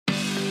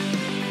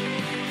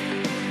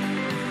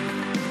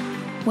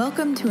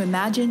Welcome to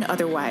Imagine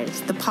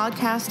Otherwise, the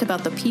podcast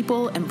about the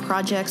people and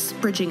projects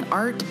bridging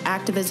art,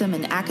 activism,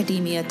 and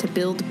academia to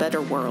build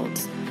better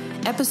worlds.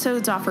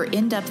 Episodes offer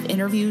in-depth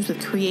interviews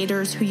with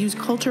creators who use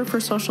culture for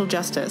social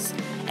justice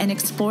and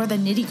explore the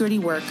nitty-gritty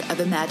work of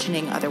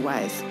imagining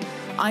otherwise.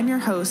 I'm your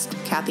host,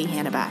 Cathy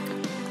Hannabach.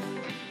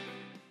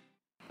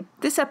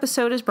 This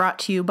episode is brought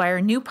to you by our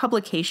new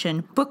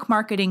publication, Book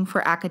Marketing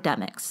for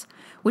Academics,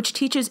 which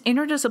teaches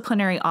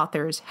interdisciplinary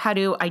authors how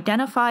to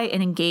identify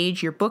and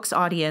engage your book's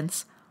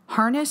audience,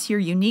 harness your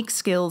unique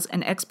skills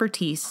and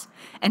expertise,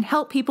 and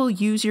help people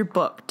use your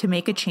book to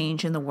make a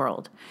change in the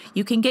world.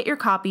 You can get your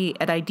copy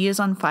at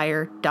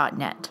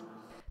ideasonfire.net.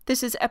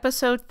 This is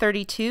episode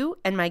 32,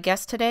 and my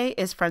guest today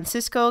is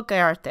Francisco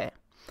Galarte.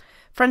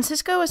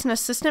 Francisco is an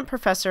assistant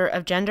professor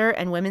of gender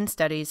and women's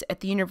studies at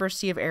the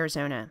University of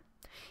Arizona.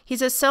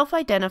 He's a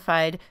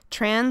self-identified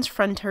trans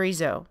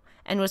fronterizo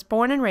and was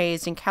born and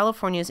raised in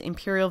California's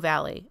Imperial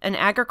Valley, an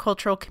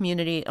agricultural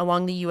community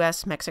along the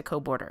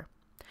U.S.-Mexico border.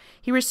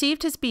 He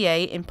received his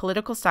BA in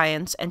Political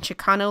Science and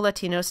Chicano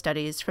Latino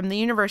Studies from the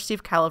University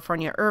of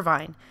California,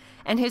 Irvine,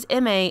 and his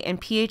MA and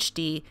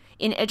PhD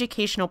in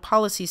Educational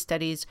Policy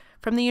Studies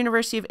from the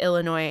University of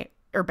Illinois,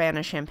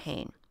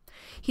 Urbana-Champaign.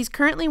 He's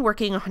currently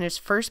working on his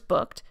first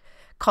book,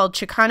 called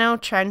Chicano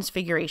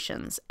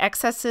Transfigurations,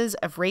 Excesses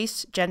of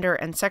Race, Gender,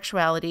 and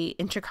Sexuality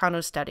in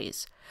Chicano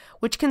Studies,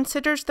 which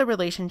considers the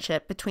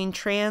relationship between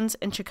trans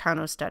and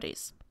Chicano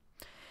studies.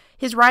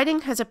 His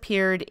writing has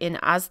appeared in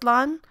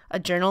Aztlan, a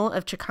journal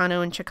of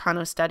Chicano and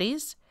Chicano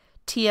Studies,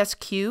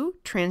 TSQ,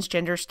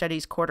 Transgender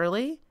Studies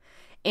Quarterly,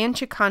 and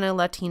Chicana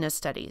Latina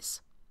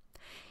Studies.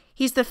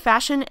 He's the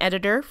fashion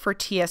editor for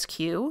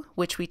TSQ,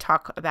 which we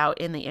talk about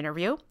in the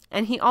interview,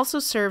 and he also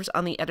serves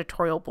on the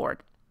editorial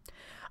board.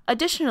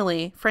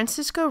 Additionally,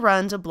 Francisco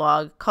runs a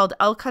blog called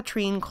El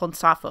Catrín con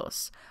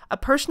Zafos, a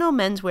personal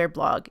menswear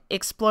blog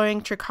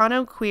exploring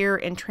Chicano queer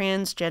and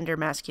transgender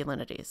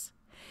masculinities.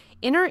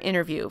 In our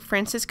interview,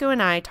 Francisco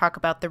and I talk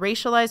about the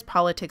racialized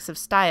politics of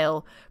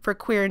style for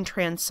queer and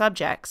trans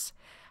subjects,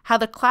 how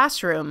the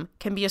classroom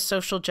can be a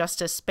social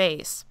justice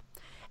space,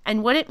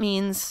 and what it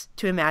means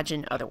to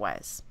imagine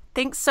otherwise.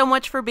 Thanks so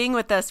much for being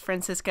with us,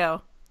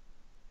 Francisco.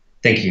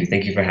 Thank you.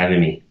 Thank you for having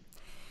me.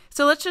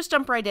 So let's just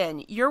jump right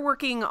in. You're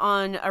working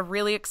on a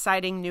really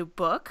exciting new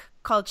book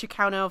called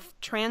Chicano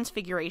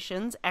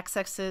Transfigurations,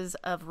 Excesses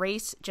of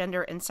Race,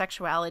 Gender, and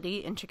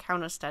Sexuality in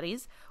Chicano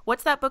Studies.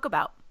 What's that book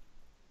about?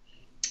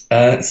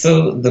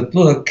 So the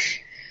book,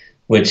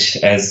 which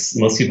as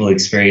most people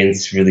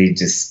experience, really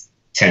just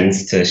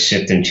tends to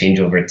shift and change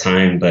over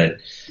time. But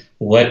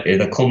what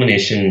the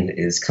culmination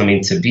is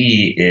coming to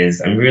be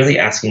is I'm really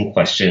asking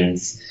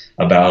questions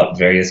about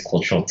various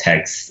cultural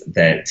texts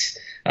that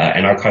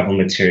and archival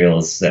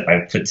materials that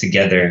I've put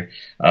together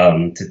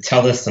to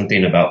tell us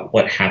something about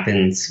what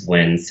happens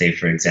when, say,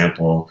 for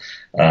example,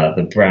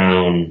 the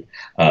Brown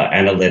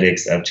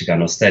analytics of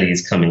Chicano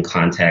studies come in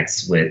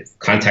contact with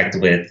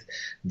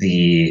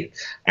the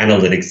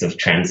analytics of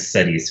trans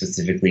studies,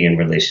 specifically in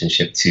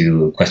relationship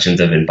to questions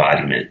of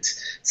embodiment.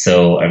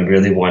 So I'm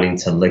really wanting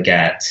to look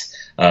at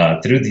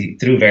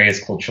through various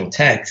cultural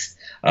texts,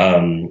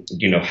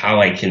 how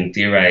I can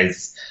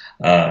theorize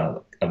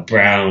a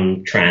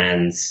Brown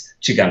trans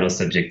Chicano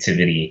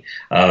subjectivity.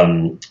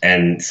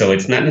 And so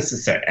it's not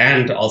necessary,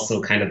 and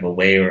also kind of a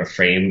way or a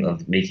frame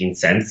of making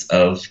sense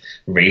of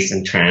race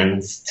and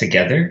trans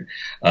together.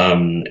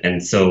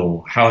 And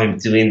so how I'm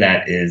doing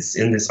that is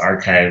in this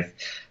archive,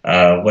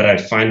 what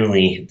I've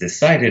finally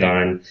decided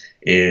on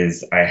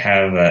is I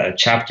have a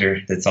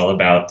chapter that's all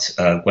about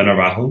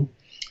Guanarajo,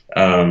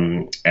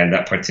 and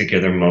that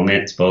particular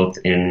moment, both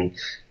in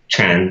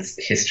trans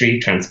history,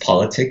 trans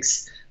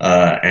politics,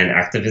 and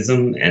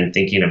activism, and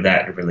thinking of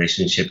that in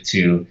relationship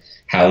to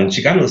how in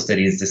Chicano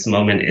studies this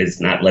moment is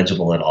not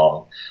legible at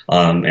all.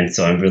 And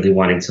so I'm really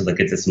wanting to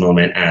look at this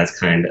moment as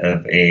kind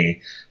of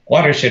a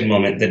watershed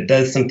moment that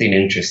does something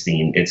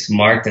interesting. It's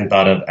marked and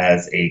thought of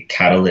as a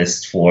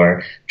catalyst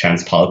for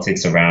trans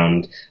politics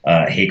around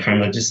hate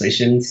crime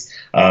legislations.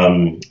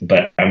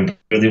 But I'm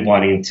really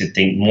wanting to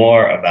think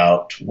more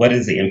about what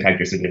is the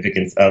impact or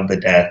significance of the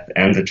death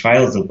and the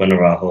trials of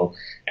Guanarajo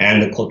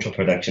and the cultural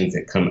productions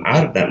that come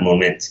out of that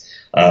moment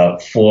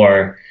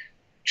for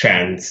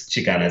trans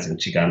Chicanas and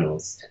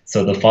Chicanos.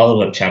 So the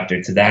follow-up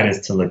chapter to that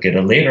is to look at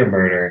a later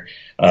murder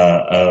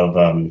of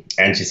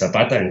Angie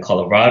Zapata in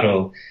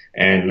Colorado.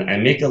 And I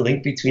make a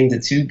link between the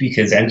two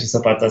because Angie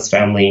Zapata's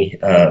family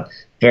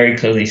very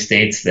clearly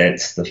states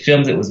that the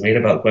film that was made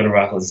about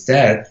Guanarajo's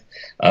death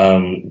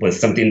was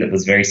something that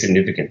was very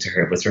significant to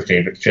her. It was her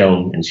favorite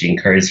film, and she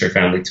encouraged her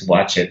family to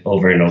watch it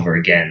over and over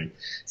again.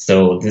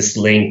 So this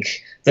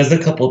link does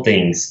a couple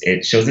things.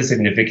 It shows the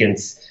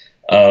significance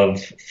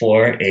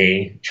for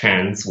a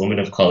trans woman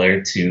of color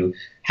to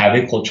have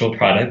a cultural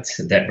product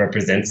that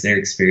represents their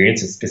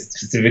experience,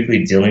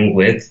 specifically dealing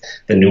with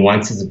the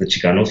nuances of the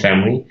Chicano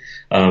family,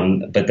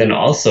 but then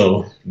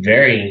also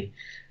very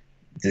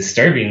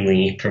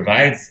disturbingly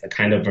provides a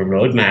kind of a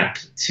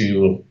roadmap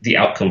to the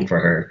outcome for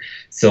her.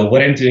 So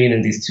what I'm doing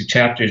in these two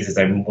chapters is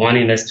I'm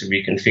wanting us to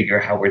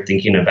reconfigure how we're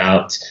thinking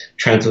about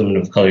trans women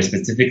of color,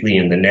 specifically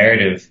in the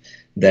narrative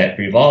that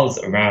revolves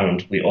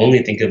around, we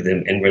only think of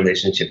them in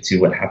relationship to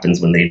what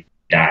happens when they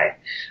die.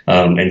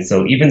 And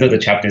so even though the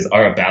chapters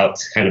are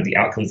about kind of the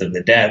outcomes of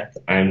the death,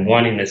 I'm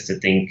wanting us to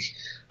think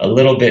a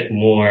little bit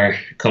more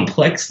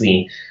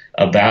complexly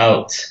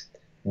about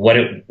what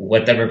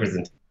that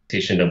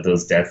representation of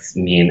those deaths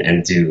mean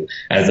and do,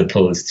 as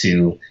opposed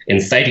to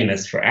inciting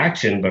us for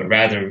action, but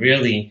rather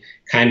really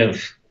kind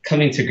of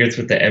coming to grips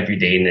with the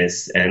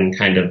everydayness and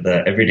kind of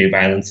the everyday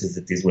violences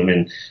that these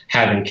women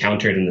have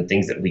encountered and the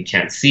things that we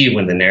can't see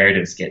when the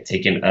narratives get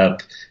taken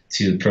up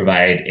to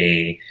provide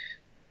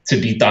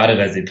to be thought of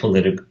as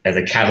as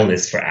a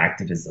catalyst for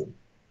activism.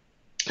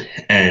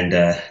 And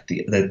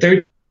the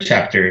third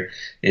chapter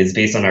is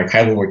based on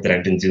archival work that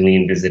I've been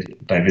doing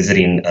by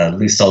visiting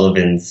Lou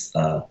Sullivan's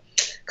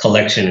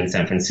collection in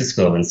San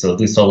Francisco. And so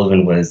Lou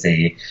Sullivan was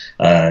a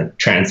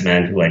trans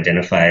man who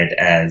identified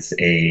as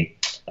a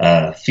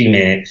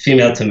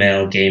female to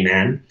male gay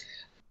man.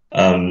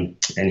 And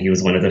he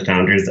was one of the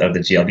founders of the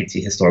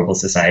GLBT Historical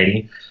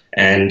Society.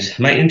 And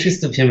my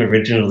interest of him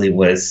originally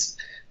was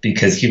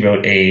because he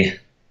wrote a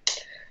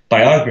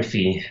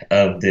biography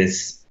of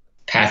this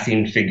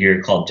passing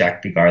figure called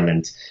Jack B.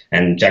 Garland.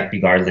 And Jack B.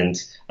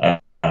 Garland,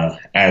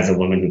 as a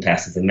woman who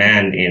passes a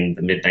man in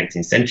the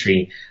mid-19th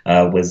century,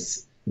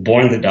 was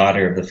born the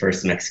daughter of the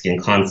first Mexican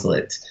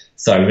consulate.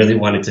 So I really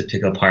wanted to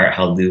pick apart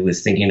how Lou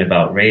was thinking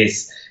about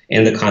race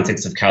in the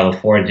context of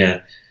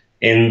California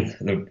in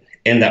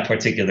that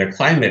particular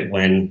climate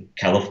when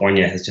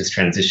California has just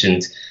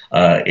transitioned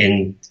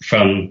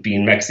from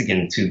being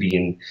Mexican to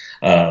being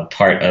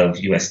part of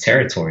U.S.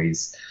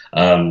 territories.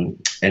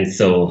 And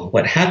so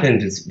what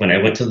happened is when I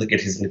went to look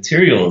at his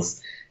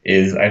materials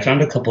is I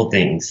found a couple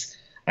things.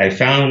 I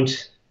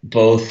found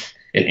both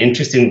an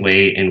interesting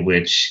way in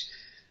which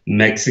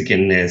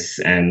Mexicanness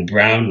and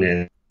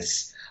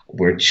brownness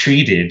were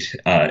treated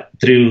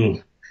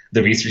through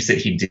the research that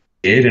he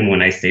did. And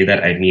when I say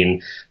that, I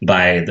mean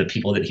by the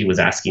people that he was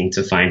asking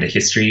to find a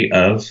history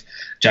of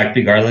Jack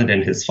B. Garland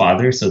and his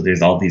father. So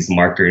there's all these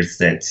markers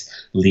that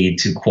lead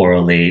to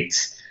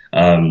correlate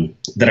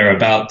that are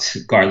about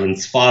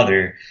Garland's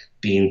father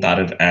being thought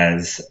of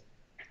as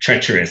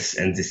treacherous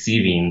and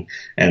deceiving.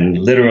 And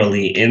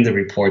literally in the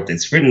report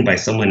that's written by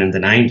someone in the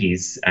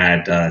 90s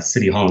at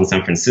City Hall in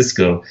San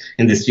Francisco,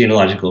 in this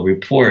genealogical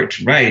report,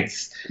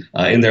 writes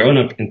in their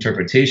own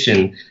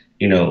interpretation,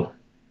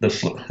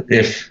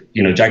 if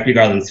Jack B.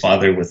 Garland's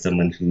father was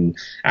someone who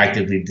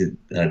actively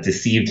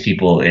deceived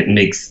people, it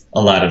makes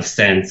a lot of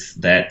sense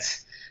that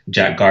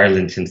Jack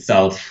Garland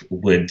himself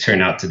would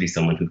turn out to be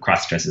someone who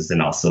cross-dresses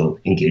and also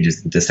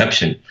engages in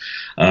deception.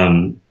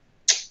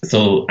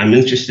 So I'm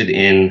interested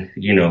in,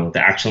 the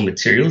actual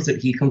materials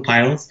that he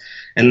compiles.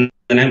 And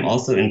then I'm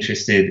also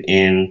interested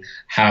in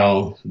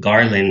how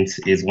Garland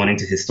is wanting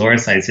to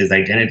historicize his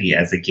identity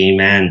as a gay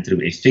man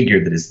through a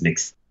figure that is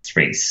mixed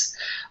race.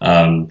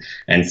 And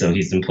so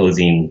he's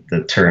imposing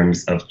the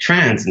terms of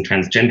trans and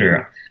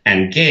transgender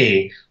and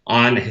gay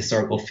on a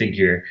historical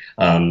figure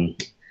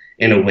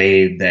in a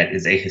way that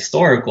is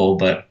ahistorical,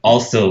 but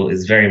also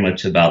is very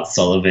much about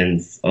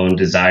Sullivan's own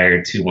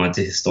desire to want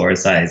to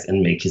historicize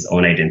and make his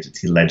own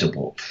identity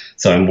legible.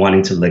 So I'm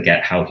wanting to look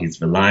at how he's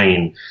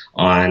relying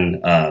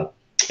on a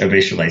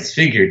racialized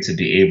figure to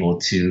be able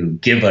to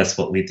give us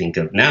what we think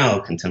of now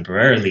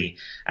contemporarily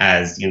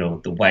as,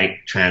 the white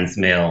trans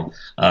male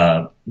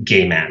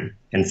gay man.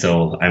 And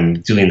so I'm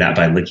doing that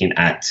by looking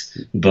at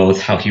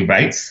both how he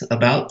writes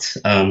about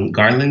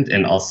Garland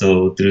and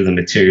also through the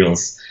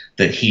materials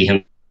that he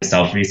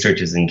himself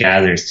researches and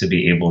gathers to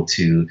be able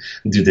to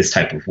do this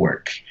type of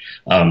work.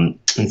 And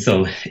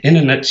so in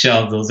a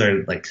nutshell, those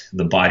are like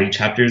the body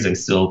chapters. I'm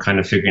still kind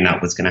of figuring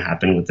out what's going to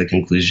happen with the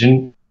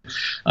conclusion.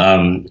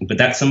 But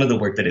that's some of the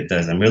work that it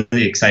does. I'm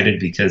really excited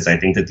because I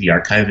think that the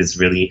archive is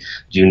really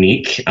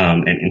unique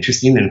and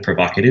interesting and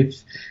provocative.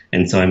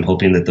 And so I'm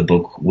hoping that the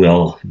book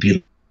will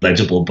be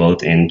legible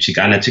both in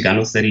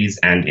Chicano studies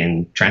and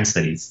in trans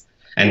studies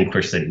and in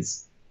queer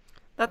studies.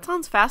 That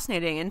sounds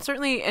fascinating and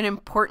certainly an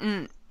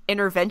important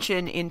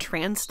intervention in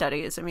trans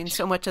studies. I mean,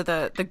 so much of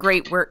the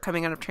great work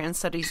coming out of trans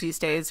studies these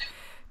days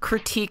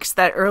critiques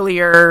that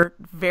earlier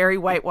very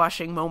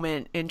whitewashing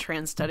moment in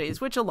trans studies,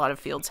 which a lot of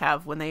fields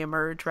have when they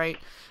emerge, right?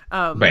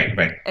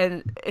 Right.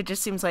 And it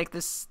just seems like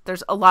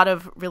there's a lot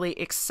of really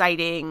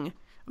exciting,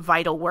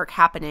 vital work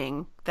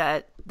happening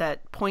that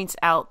points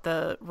out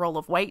the role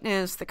of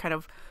whiteness, the kind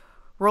of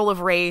role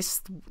of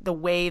race, the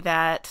way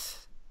that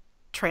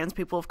trans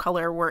people of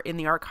color were in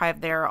the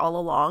archive there all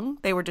along.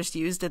 They were just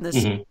used in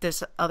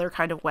this other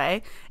kind of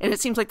way. And it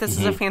seems like this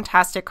is a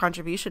fantastic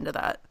contribution to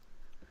that.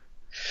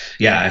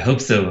 Yeah, I hope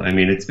so. I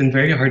mean, it's been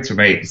very hard to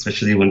write,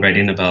 especially when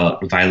writing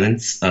about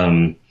violence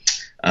with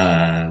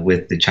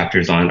the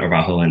chapters on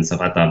Araujo and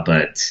Zapata.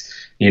 But,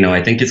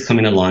 I think it's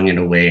coming along in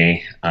a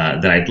way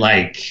that I'd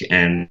like.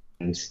 And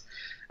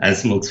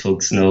as most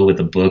folks know with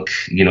a book,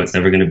 it's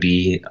never going to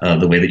be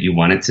the way that you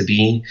want it to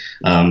be.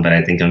 But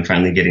I think I'm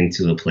finally getting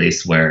to a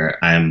place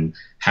where I'm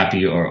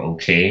happy or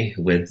okay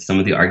with some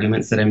of the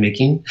arguments that I'm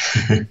making.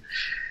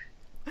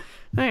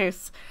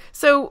 Nice.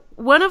 So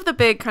one of the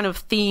big kind of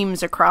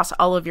themes across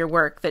all of your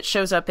work that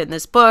shows up in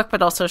this book,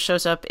 but also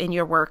shows up in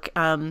your work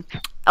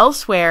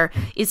elsewhere,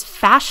 is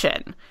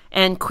fashion,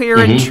 and queer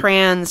and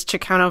trans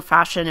Chicano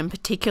fashion in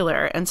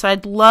particular. And so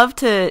I'd love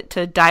to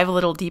dive a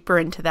little deeper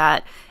into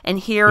that and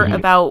hear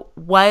about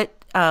what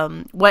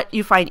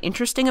you find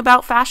interesting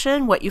about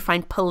fashion, what you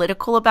find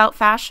political about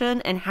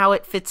fashion, and how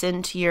it fits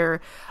into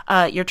your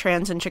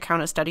trans and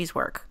Chicano studies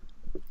work.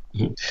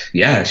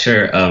 Yeah,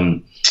 sure.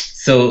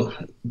 So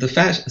the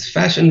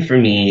fashion for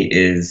me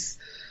is,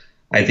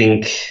 I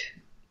think,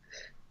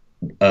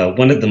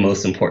 one of the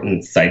most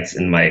important sites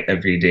in my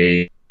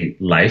everyday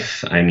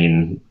life. I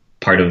mean,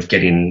 part of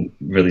getting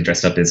really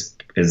dressed up is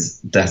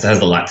that has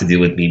a lot to do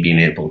with me being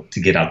able to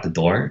get out the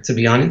door, to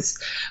be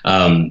honest.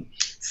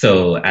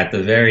 So at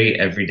the very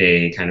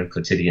everyday kind of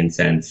quotidian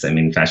sense, I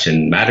mean,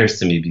 fashion matters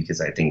to me because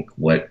I think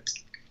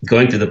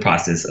going through the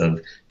process of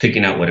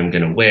picking out what I'm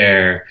going to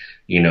wear,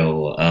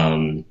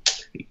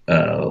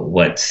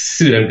 what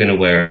suit I'm going to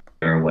wear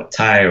or what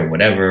tie or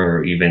whatever,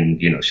 or even,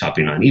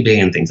 shopping on eBay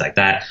and things like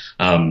that.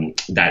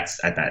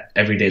 That's at that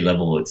everyday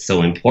level. It's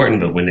so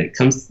important. But when it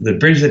comes to the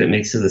bridge that it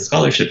makes to the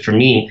scholarship for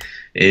me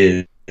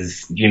is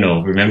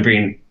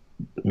remembering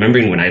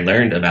when I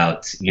learned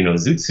about,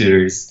 zoot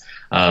suiters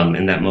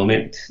in that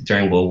moment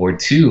during World War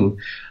II,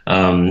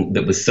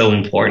 that was so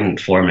important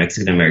for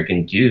Mexican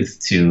American youth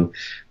to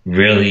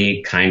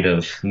really kind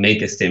of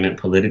make a statement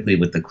politically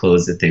with the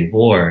clothes that they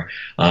wore.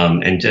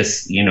 And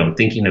just,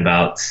 thinking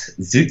about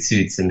zoot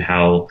suits and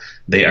how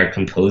they are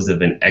composed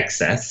of an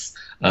excess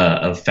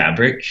of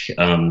fabric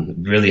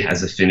really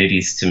has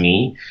affinities to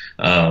me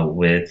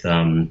with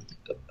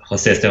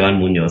Jose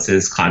Esteban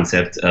Muñoz's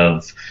concept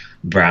of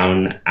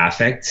brown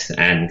affect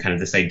and kind of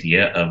this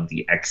idea of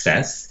the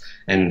excess,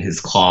 and his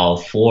call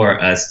for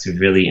us to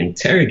really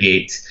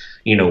interrogate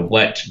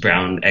what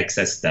brown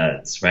excess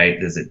does, right?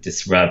 Does it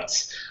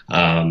disrupt,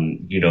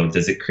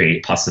 does it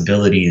create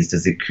possibilities?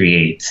 Does it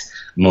create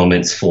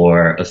moments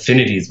for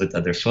affinities with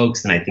other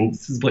folks? And I think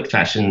this is what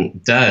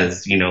fashion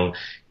does,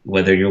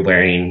 whether you're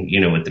wearing,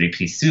 a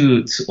three-piece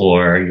suit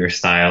or your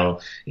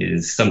style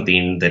is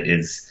something that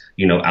is,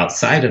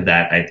 outside of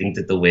that. I think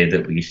that the way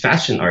that we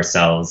fashion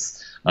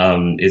ourselves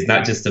is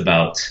not just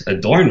about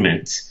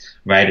adornment,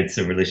 right? It's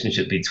a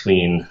relationship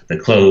between the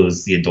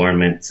clothes, the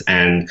adornment,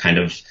 and kind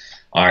of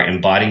our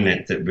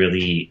embodiment that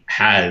really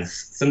has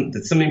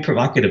something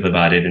provocative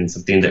about it, and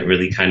something that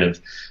really kind of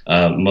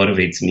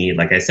motivates me,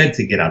 like I said,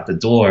 to get out the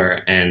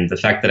door. And the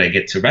fact that I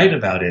get to write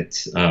about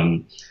it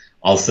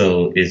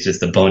also is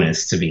just a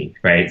bonus to me,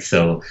 right?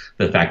 So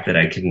the fact that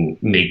I can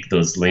make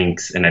those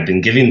links, and I've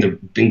been given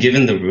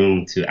the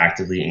room to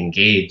actively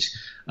engage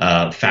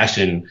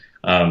fashion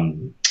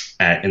in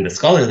the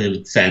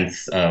scholarly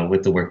sense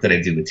with the work that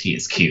I do with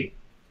TSQ.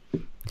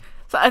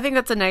 So I think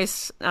that's a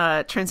nice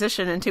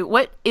transition into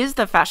what is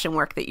the fashion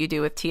work that you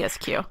do with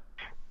TSQ?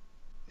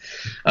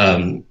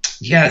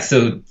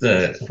 So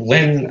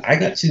when I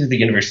got to the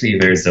University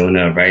of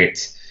Arizona, right,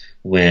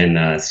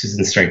 when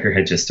Susan Stryker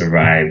had just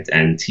arrived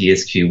and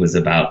TSQ was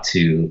about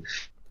to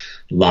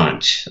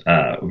launch,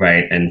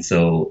 right? And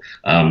so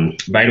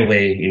right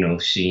away,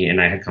 she and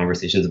I had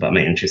conversations about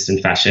my interest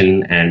in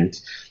fashion, and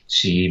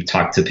she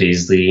talked to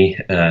Paisley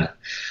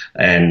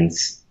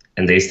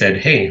and they said,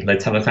 hey,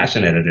 let's have a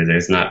fashion editor.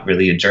 There's not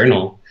really a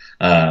journal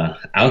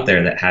out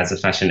there that has a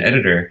fashion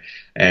editor.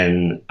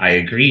 And I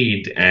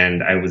agreed,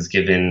 and I was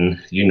given,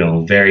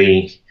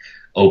 very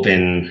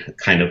open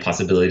kind of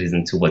possibilities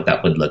into what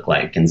that would look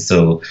like. And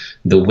so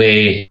the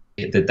way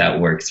that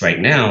works right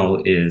now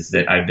is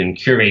that I've been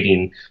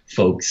curating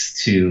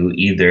folks to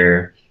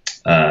either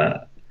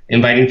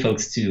inviting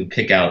folks to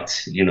pick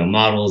out,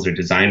 models or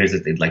designers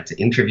that they'd like to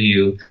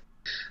interview.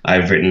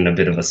 I've written a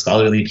bit of a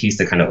scholarly piece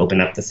to kind of open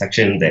up the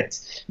section that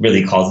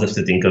really calls us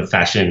to think of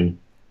fashion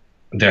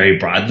very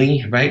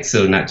broadly, right?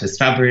 So not just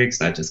fabrics,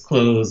 not just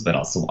clothes, but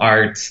also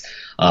art,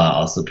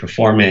 also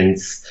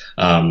performance,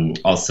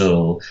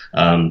 also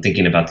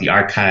thinking about the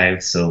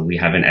archive. So we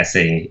have an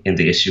essay in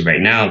the issue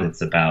right now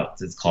it's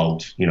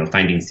called,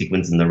 Finding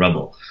Sequins in the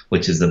Rubble,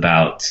 which is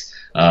about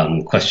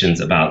questions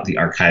about the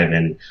archive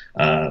and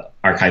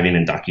archiving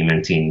and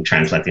documenting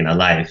trans Latina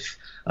life.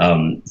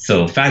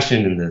 So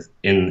fashion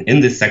in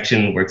this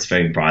section works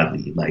very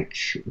broadly. Like,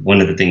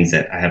 one of the things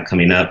that I have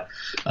coming up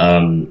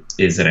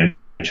is that I'm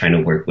trying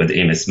to work with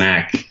Amos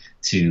Mack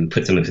to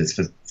put some of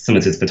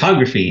his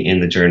photography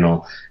in the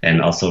journal,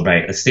 and also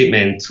write a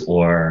statement,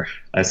 or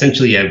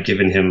essentially I've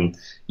given him,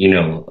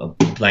 a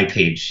blank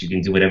page. You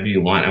can do whatever you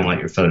want. I want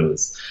your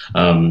photos.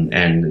 And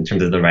in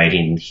terms of the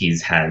writing,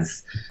 he's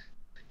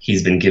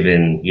been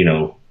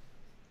given,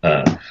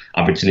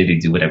 opportunity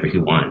to do whatever he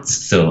wants.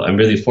 So I'm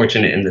really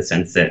fortunate in the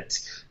sense that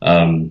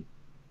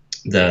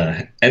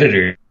the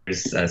editors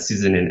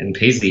Susan and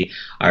Paisley,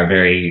 are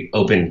very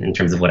open in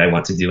terms of what I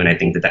want to do. And I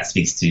think that that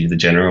speaks to the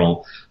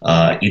general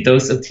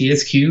ethos of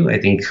TSQ. I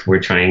think we're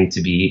trying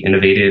to be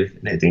innovative,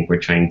 and I think we're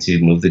trying to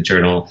move the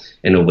journal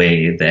in a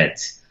way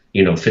that,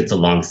 you know, fits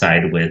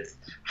alongside with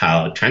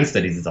how trans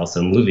studies is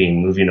also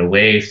moving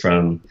away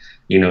from,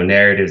 you know,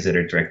 narratives that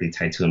are directly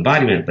tied to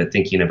embodiment, but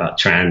thinking about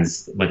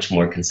trans much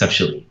more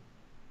conceptually.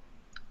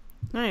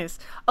 Nice.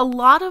 A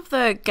lot of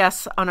the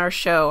guests on our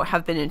show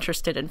have been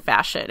interested in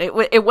fashion.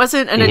 It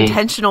wasn't an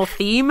intentional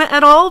theme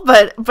at all,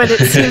 but it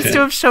seems to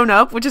have shown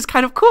up, which is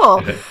kind of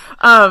cool.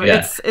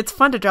 It's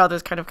fun to draw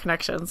those kind of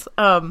connections.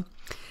 And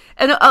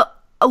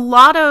a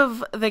lot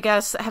of the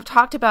guests have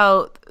talked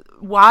about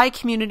why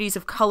communities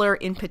of color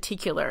in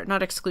particular,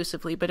 not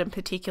exclusively, but in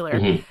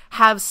particular,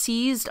 have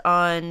seized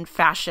on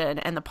fashion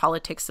and the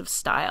politics of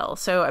style.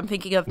 So I'm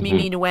thinking of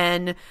Mimi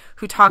Nguyen,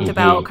 who talked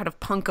about kind of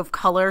punk of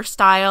color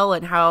style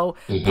and how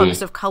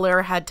punks of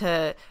color had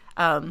to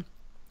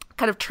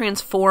kind of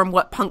transform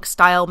what punk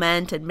style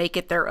meant and make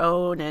it their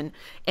own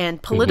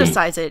and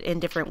politicize it in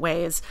different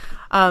ways.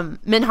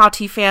 Minha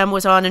Pham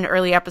was on an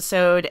early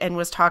episode and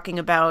was talking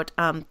about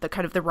the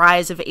kind of the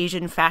rise of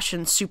Asian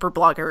fashion super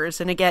bloggers,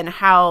 and again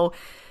how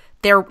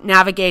they're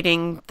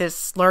navigating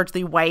this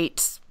largely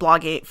white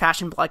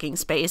fashion blogging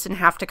space and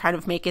have to kind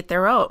of make it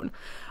their own.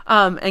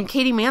 And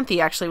Katie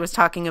Manthe actually was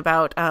talking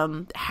about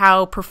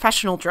how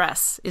professional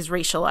dress is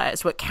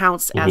racialized, what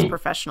counts as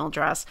professional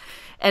dress.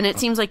 And it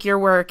seems like your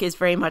work is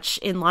very much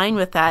in line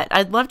with that.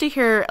 I'd love to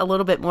hear a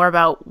little bit more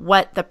about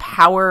what the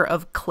power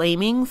of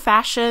claiming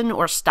fashion,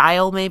 or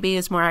style maybe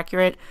is more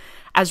accurate,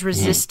 as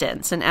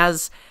resistance and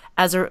as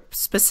a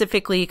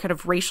specifically kind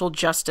of racial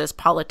justice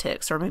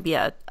politics, or maybe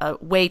a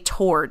way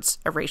towards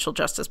a racial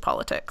justice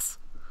politics.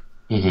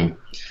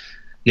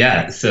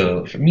 Yeah,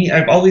 so for me,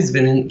 I've always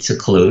been into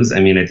clothes.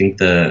 I mean, I think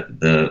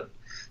the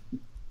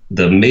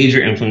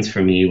major influence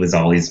for me was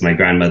always my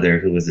grandmother,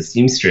 who was a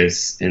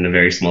seamstress in a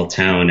very small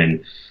town,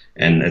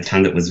 and a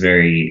town that was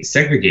very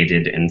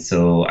segregated. And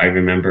so I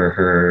remember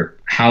her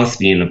house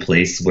being a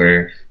place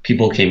where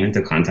people came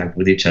into contact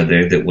with each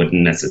other that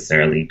wouldn't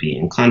necessarily be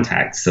in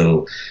contact.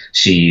 So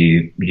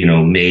she, you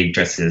know, made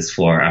dresses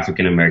for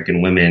African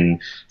American women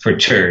for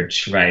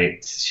church,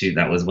 right?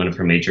 That was one of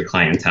her major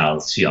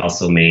clienteles. She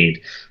also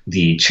made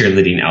the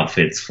cheerleading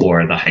outfits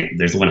for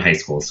there's one high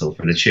school, so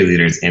for the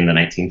cheerleaders in the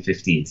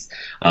 1950s.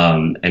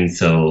 And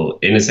so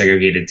in a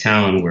segregated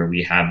town where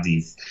we have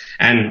these,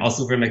 and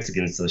also for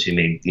Mexicans, so she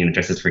made, you know,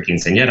 dresses for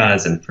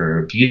quinceañeras and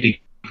for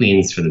beauty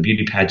queens for the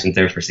beauty pageant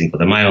there for Cinco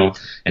de Mayo.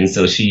 And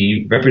so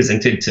she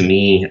represented to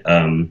me,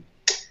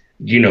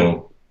 you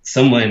know,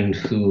 someone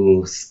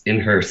who's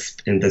in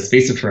the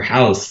space of her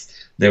house,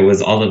 there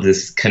was all of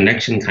this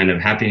connection kind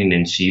of happening,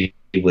 and she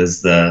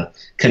was the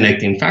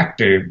connecting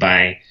factor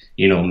by,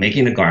 you know,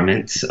 making a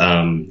garment,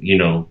 you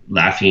know,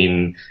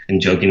 laughing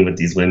and joking with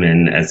these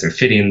women as they're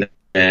fitting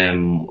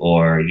them,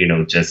 or, you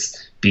know,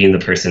 just being the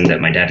person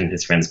that my dad and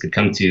his friends could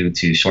come to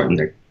shorten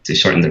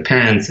their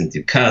pants and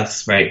do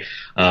cuffs, right?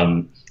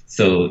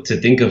 So to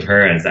think of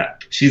her as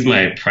that, she's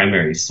my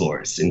primary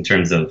source in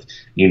terms of,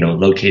 you know,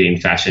 locating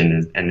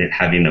fashion and it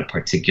having a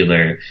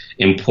particular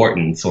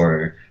importance,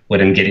 or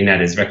what I'm getting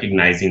at is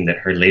recognizing that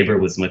her labor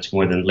was much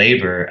more than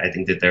labor. I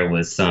think that there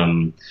was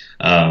some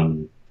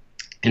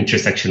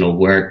intersectional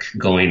work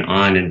going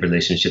on in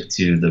relationship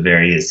to the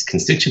various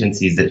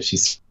constituencies that she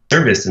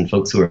serviced and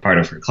folks who were part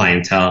of her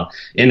clientele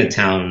in a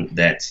town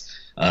that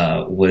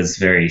was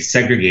very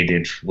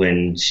segregated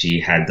when she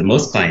had the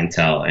most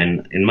clientele,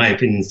 and in my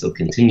opinion still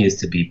continues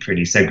to be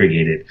pretty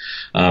segregated.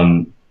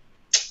 And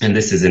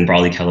this is in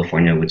Brawley,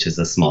 California, which is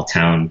a small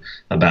town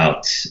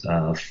about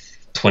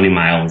 20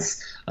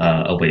 miles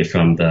away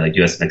from the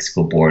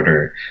U.S.-Mexico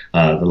border.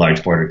 The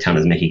large border town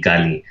is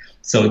Mexicali.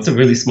 So it's a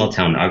really small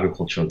town,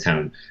 agricultural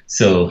town.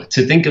 So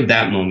to think of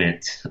that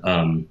moment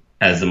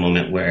as a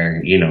moment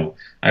where, you know,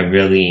 I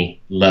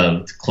really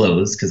loved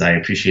clothes because I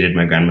appreciated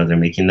my grandmother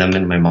making them,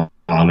 and my mom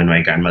and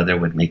my grandmother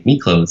would make me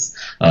clothes.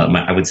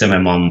 I would say my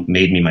mom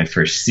made me my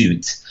first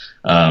suit,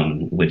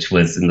 which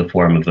was in the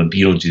form of a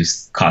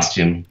Beetlejuice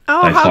costume.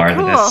 Oh, by far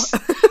cool. The best.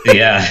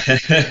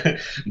 Yeah,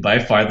 by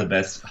far the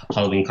best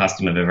Halloween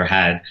costume I've ever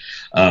had.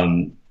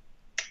 And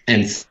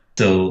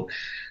so,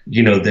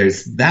 you know,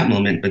 there's that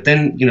moment. But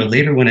then, you know,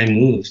 later when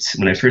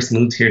I first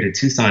moved here to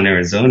Tucson,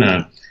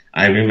 Arizona,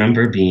 I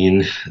remember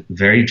being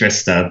very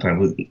dressed up. I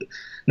was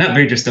not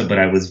very dressed up, but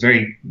I was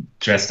very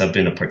dressed up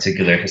in a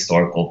particular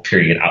historical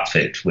period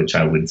outfit, which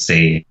I would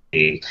say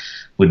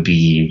would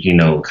be, you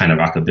know, kind of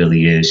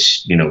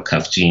rockabilly-ish, you know,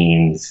 cuff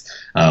jeans,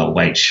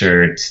 white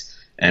shirt.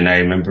 And I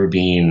remember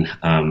being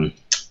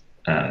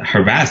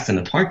harassed in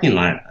the parking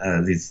lot.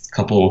 These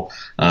couple,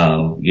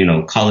 you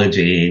know,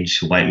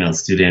 college-age white male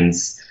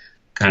students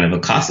kind of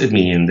accosted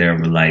me, and they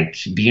were like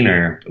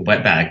beaner,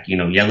 wetback, you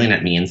know, yelling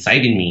at me,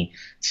 inciting me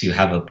to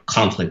have a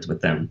conflict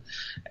with them.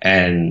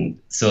 And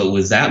so it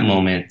was that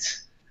moment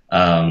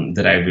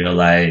that I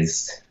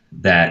realized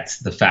that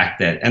the fact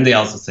that, and they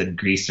also said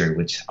greaser,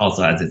 which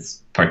also has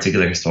its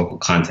particular historical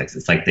context.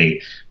 It's like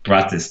they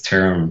brought this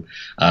term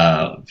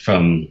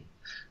from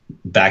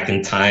back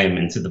in time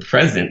into the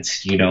present,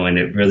 and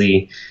it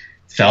really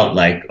felt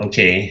like,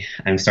 okay,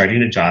 I'm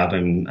starting a job.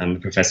 I'm a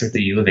professor at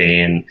the U of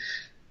A, and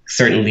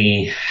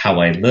certainly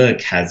how I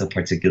look has a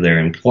particular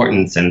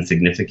importance and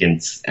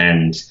significance,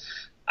 and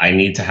I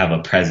need to have a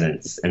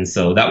presence. And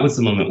so that was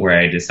the moment where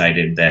I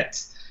decided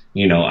that,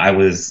 I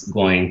was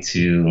going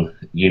to,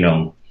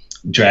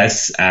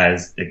 dress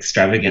as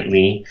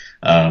extravagantly.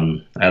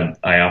 I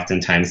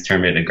oftentimes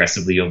term it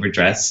aggressively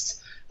overdressed.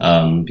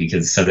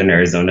 Because Southern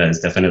Arizona is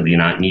definitely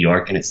not New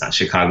York and it's not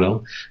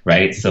Chicago,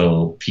 right?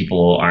 So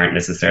people aren't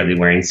necessarily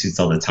wearing suits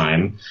all the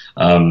time.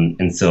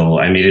 And so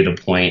I made it a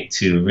point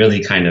to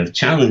really kind of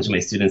challenge my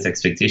students'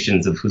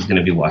 expectations of who's going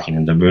to be walking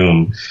in the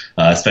room,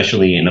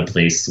 especially in a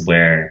place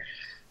where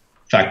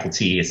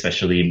faculty,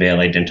 especially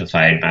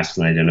male-identified,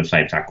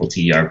 masculine-identified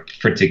faculty, are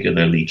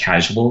particularly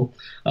casual.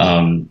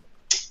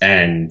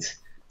 And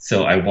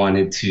so I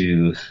wanted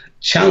to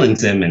challenge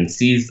them and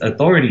seize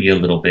authority a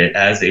little bit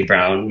as a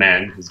brown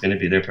man who's going to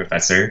be their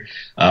professor,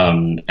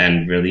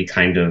 and really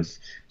kind of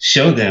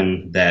show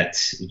them that,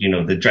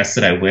 the dress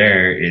that I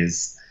wear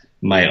is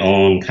my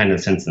own kind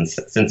of sense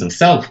of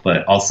self,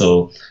 but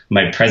also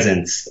my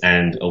presence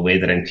and a way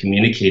that I'm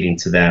communicating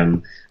to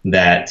them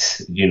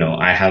that,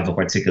 I have a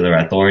particular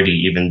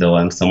authority, even though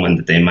I'm someone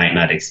that they might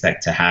not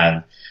expect to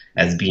have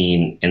as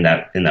being in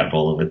that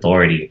role of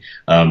authority.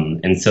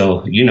 And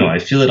so, I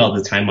feel it all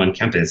the time on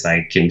campus.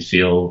 I can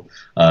feel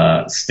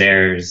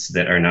stares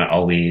that are not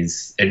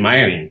always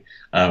admiring,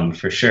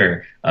 for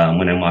sure,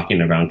 when I'm walking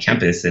around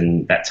campus.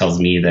 And that tells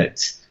me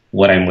that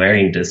what I'm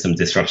wearing does some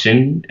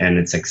disruption, and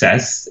it's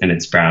excess, and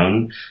it's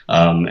brown,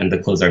 and the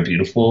clothes are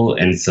beautiful.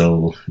 And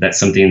so that's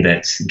something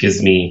that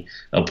gives me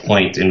a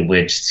point in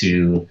which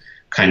to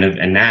kind of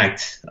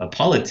enact a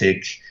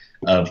politic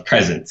of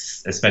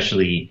presence,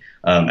 especially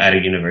at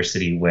a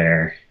university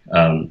where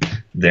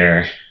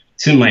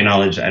to my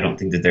knowledge, I don't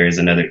think that there is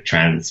another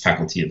trans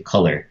faculty of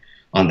color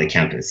on the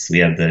campus. We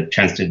have the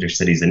Transgender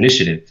Studies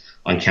Initiative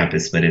on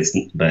campus, but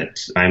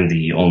I'm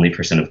the only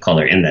person of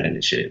color in that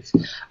initiative.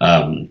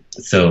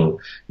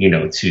 So,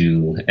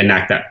 to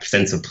enact that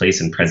sense of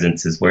place and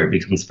presence is where it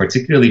becomes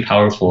particularly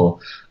powerful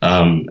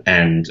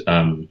and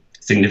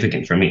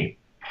significant for me.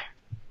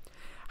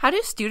 How do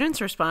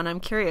students respond? I'm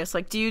curious.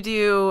 Like, do you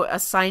do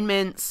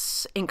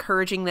assignments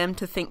encouraging them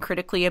to think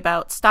critically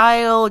about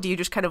style? Do you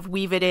just kind of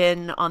weave it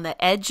in on the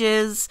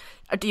edges?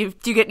 Or do you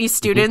get any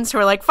students who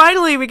are like,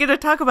 finally, we get to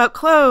talk about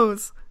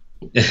clothes?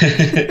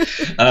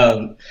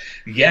 Yeah,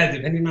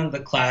 depending on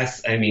the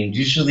class. I mean,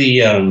 usually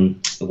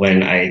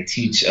when I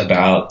teach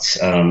about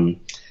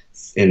when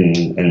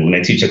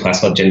I teach a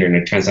class called Gender in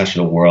a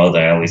Transnational World,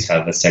 I always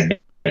have a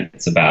segment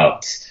that's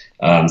about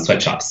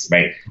sweatshops,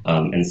 right?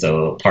 And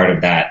so part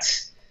of that,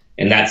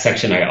 in that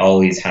section, I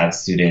always have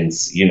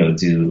students,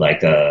 do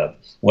like a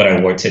what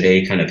I wore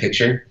today kind of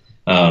picture,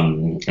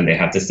 and they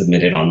have to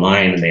submit it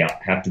online, and they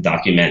have to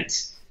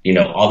document,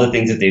 all the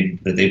things that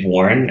they've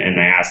worn,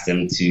 and I ask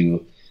them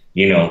to,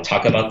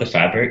 talk about the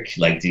fabric.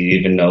 Like, do you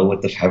even know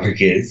what the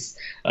fabric is?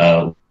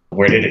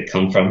 Where did it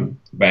come from,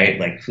 right?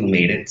 Like, who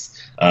made it?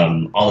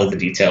 All of the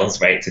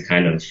details, right? To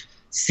kind of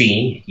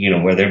see,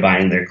 where they're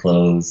buying their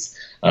clothes,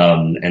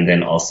 and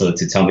then also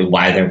to tell me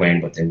why they're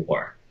wearing what they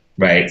wore.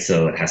 Right.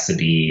 So it has to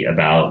be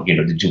about,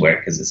 did you wear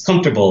it because it's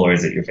comfortable, or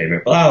is it your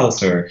favorite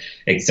blouse, or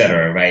et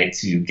cetera, right?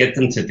 To get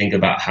them to think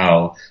about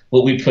how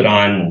what we put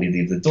on when we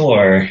leave the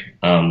door,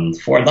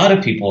 for a lot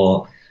of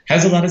people,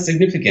 has a lot of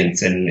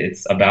significance. And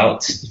it's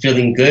about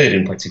feeling good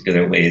in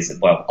particular ways,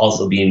 while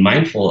also being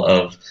mindful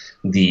of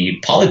the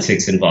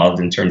politics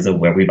involved in terms of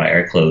where we buy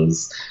our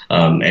clothes,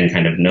 and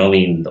kind of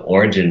knowing the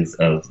origins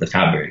of the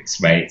fabrics,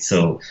 right?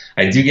 So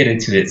I do get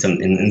into it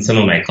in some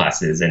of my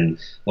classes, and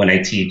when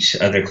I teach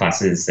other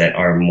classes that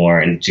are more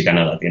in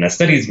Chicana Latina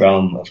studies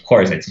realm, of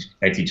course,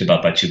 I teach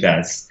about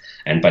pachucas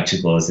and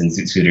pachucos and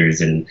zoot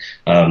suiters, and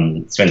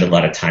spend a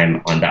lot of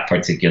time on that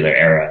particular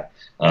era,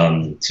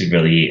 to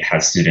really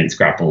have students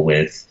grapple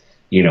with,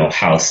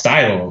 how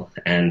style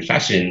and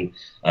fashion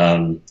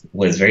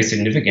was very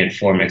significant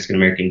for Mexican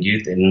American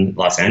youth in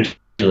Los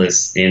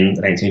Angeles in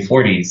the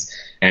 1940s,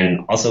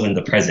 and also in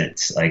the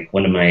present. Like,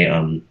 one of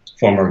my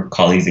former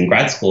colleagues in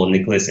grad school,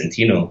 Nicholas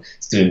Antino,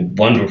 is doing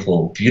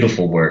wonderful,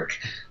 beautiful work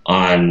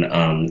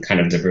on kind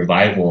of the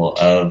revival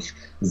of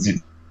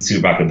zoot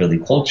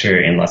rockabilly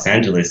culture in Los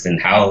Angeles,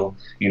 and how,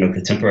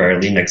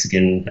 contemporarily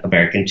Mexican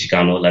American,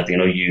 Chicano,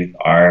 Latino youth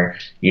are,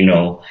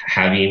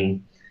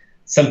 having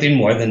something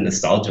more than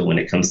nostalgia when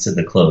it comes to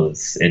the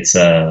clothes. It's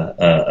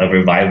a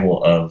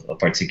revival of a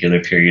particular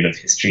period of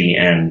history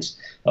and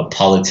a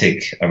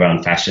politic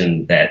around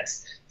fashion that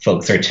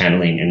folks are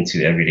channeling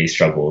into everyday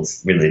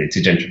struggles related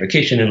to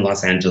gentrification in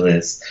Los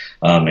Angeles,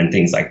 and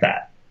things like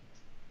that.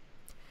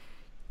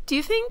 Do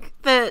you think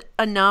that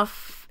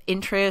enough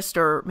interest,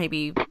 or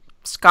maybe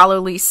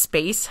scholarly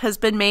space, has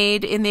been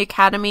made in the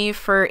academy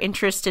for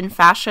interest in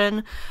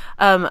fashion?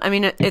 I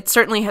mean, it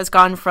certainly has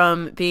gone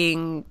from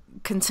being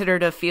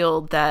considered a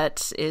field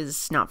that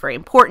is not very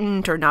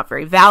important or not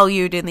very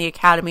valued in the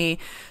academy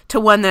to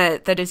one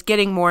that is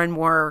getting more and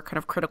more kind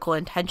of critical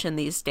attention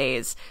these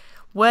days.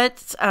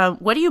 What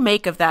do you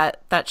make of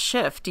that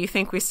shift? Do you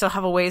think we still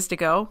have a ways to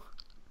go?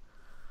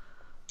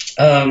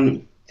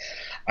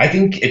 I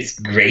think it's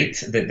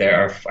great that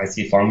I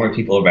see far more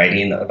people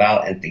writing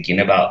about and thinking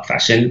about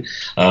fashion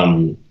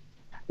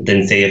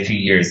than, say, a few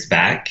years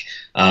back.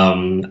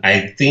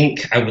 I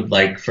think I would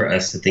like for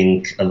us to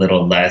think a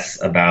little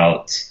less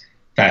about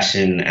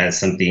fashion as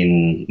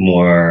something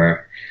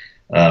more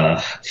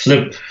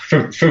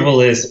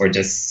frivolous or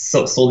just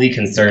solely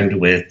concerned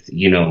with,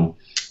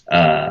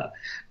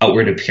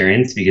 outward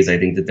appearance, because I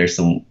think that there's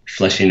some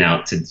fleshing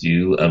out to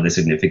do of the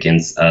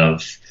significance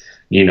of,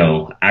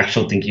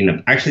 actually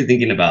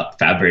thinking about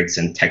fabrics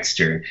and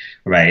texture,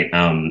 right?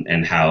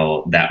 And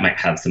how that might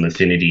have some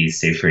affinities.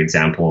 Say, for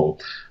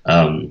example,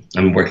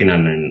 I'm working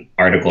on an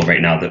article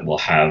right now that will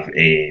have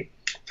a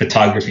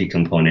photography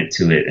component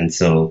to it. And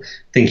so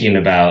thinking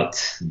about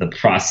the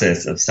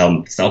process of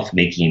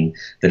self-making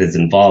that is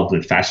involved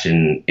with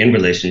fashion in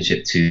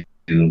relationship to,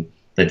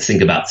 let's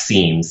think about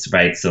seams,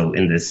 right? So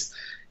in this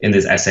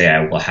essay,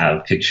 I will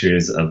have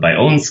pictures of my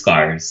own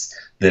scars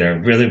that are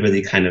really,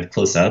 really kind of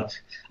close up,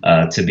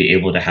 to be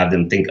able to have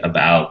them think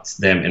about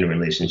them in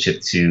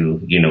relationship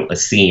to, a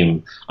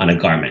seam on a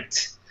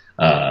garment,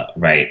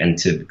 right? And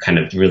to kind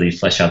of really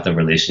flesh out the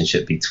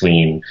relationship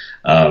between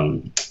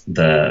the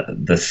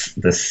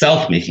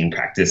self-making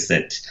practice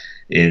that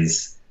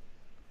is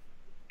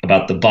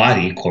about the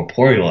body, at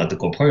the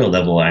corporeal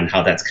level, and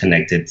how that's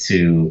connected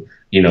to,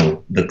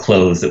 the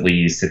clothes that we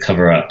use to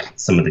cover up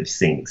some of these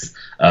things.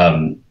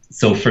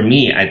 So for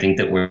me, I think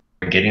that we're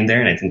getting there,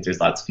 and I think there's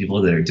lots of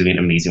people that are doing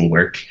amazing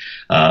work.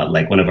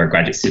 Like one of our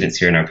graduate students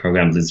here in our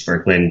program, Liz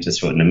Verkland,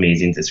 just wrote an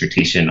amazing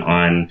dissertation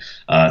on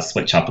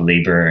sweatshop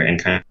labor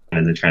and kind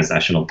of the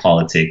transnational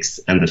politics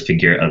and the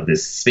figure of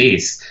this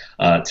space,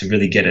 to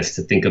really get us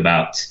to think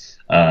about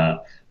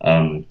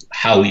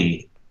how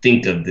we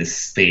think of this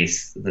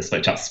space, the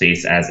sweatshop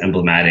space, as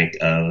emblematic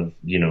of,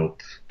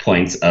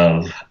 points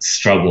of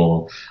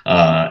struggle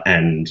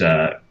and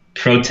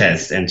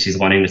protest. And she's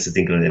wanting us to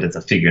think of it as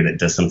a figure that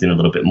does something a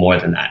little bit more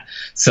than that.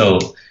 So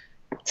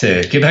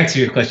to get back to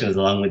your question as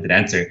a long-winded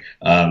answer,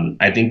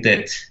 I think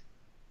that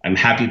I'm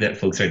happy that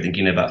folks are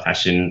thinking about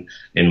fashion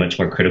in much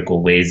more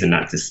critical ways and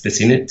not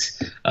dismissing it.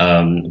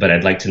 But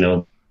I'd like to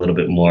know a little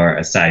bit more,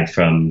 aside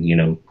from,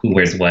 who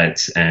wears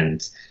what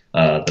and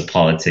the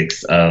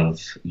politics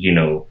of,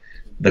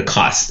 the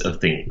cost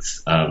of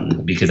things,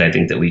 because I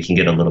think that we can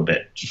get a little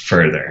bit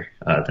further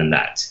than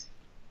that.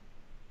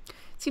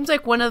 Seems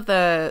like one of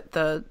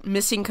the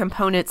missing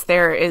components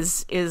there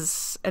is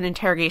an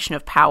interrogation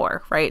of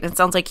power, right? And it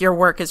sounds like your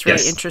work is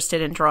really interested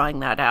in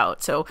drawing that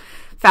out. So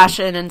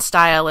fashion and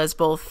style as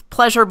both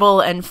pleasurable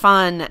and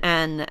fun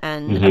and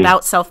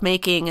about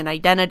self-making and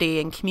identity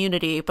and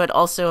community, but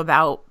also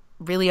about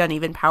really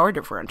uneven power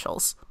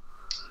differentials.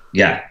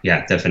 Yeah,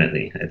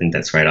 definitely. I think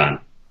that's right on.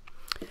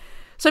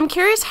 So I'm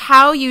curious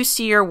how you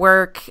see your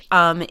work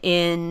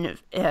in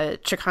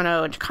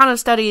Chicano and Chicano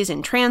studies,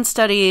 in trans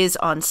studies,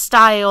 on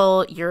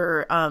style,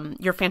 your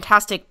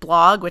fantastic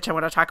blog, which I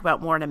want to talk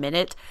about more in a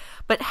minute.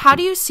 But how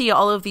do you see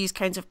all of these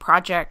kinds of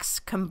projects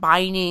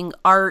combining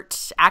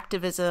art,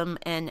 activism,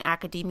 and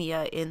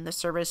academia in the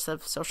service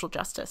of social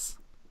justice?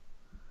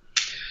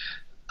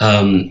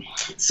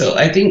 So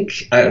I think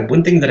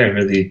one thing that I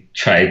really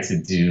try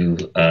to do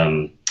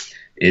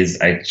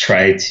is I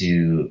try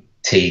to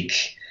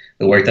take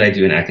the work that I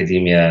do in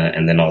academia,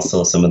 and then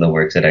also some of the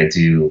work that I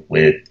do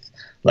with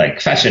like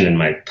fashion in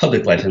my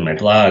public life in my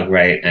blog,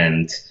 right?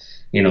 And,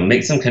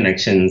 make some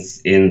connections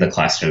in the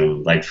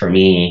classroom. Like for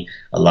me,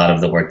 a lot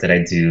of the work that I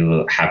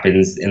do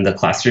happens in the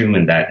classroom,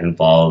 and that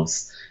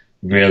involves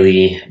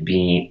really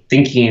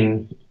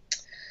thinking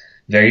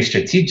very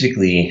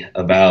strategically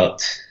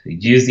about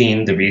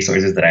using the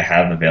resources that I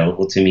have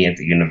available to me at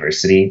the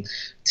university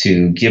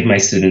to give my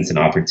students an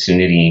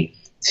opportunity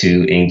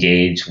to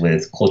engage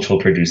with cultural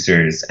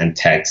producers and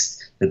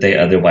texts that they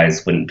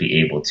otherwise wouldn't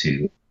be able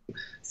to.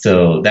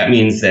 So that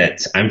means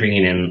that I'm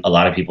bringing in a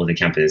lot of people to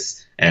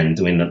campus and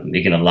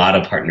making a lot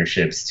of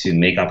partnerships to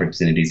make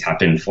opportunities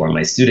happen for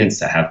my students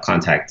to have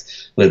contact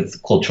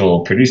with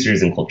cultural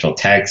producers and cultural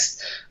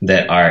texts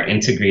that are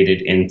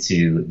integrated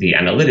into the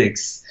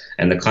analytics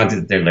and the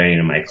content that they're learning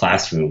in my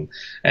classroom.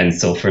 And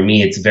so for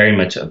me, it's very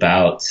much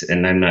about,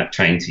 and I'm not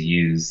trying to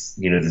use,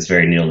 this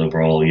very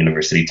neoliberal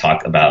university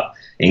talk about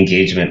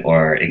engagement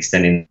or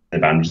extending the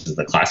boundaries of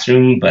the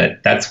classroom,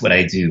 but that's what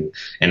I do.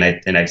 And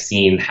I've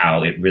seen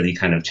how it really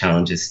kind of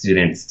challenges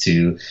students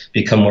to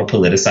become more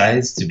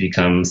politicized, to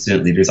become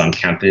student leaders on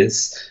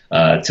campus,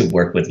 to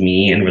work with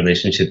me in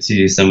relationship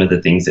to some of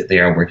the things that they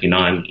are working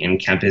on in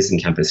campus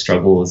and campus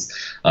struggles.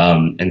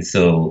 And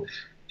so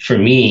for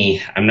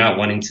me, I'm not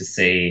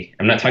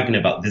talking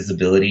about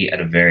visibility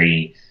at a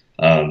very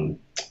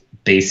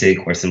basic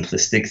or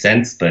simplistic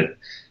sense, but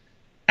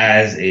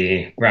as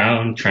a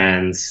brown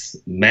trans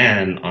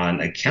man on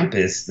a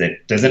campus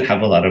that doesn't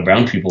have a lot of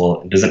brown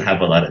people, doesn't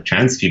have a lot of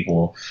trans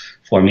people,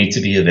 for me to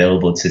be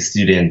available to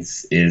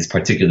students is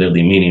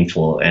particularly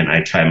meaningful. And I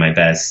try my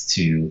best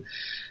to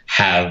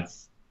have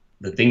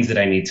the things that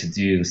I need to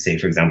do, say,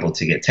 for example,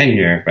 to get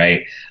tenure,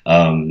 right,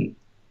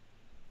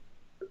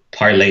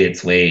 parlay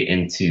its way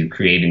into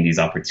creating these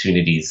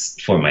opportunities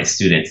for my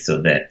students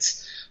so that,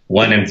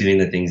 one, I'm doing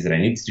the things that I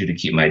need to do to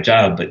keep my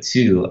job, but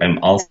two, I'm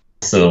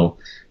also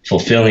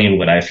fulfilling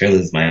what I feel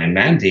is my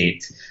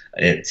mandate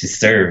to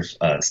serve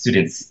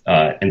students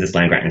in this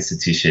land-grant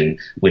institution,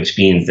 which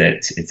means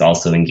that it's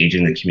also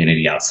engaging the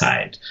community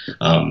outside.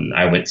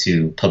 I went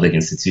to public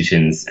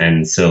institutions,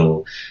 and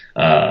so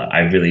I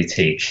really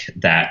take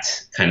that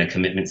kind of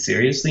commitment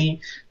seriously,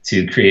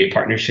 to create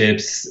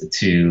partnerships,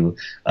 to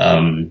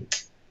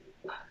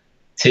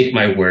take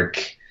my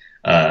work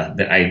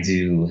that I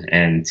do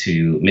and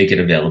to make it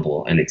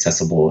available and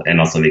accessible, and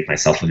also make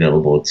myself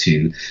available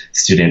to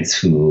students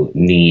who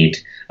need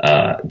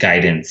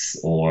guidance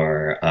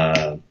or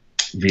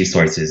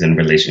resources in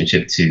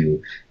relationship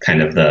to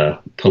kind of the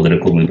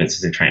political movements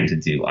that they're trying to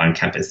do on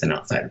campus and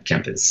outside of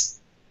campus.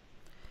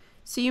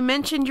 So you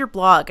mentioned your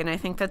blog, and I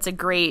think that's a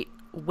great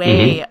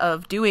way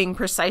of doing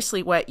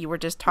precisely what you were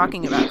just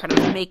talking about, kind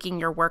of making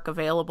your work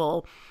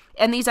available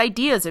and these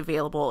ideas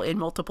available in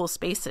multiple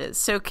spaces.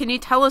 So can you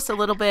tell us a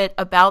little bit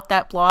about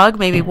that blog?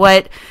 Maybe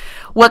what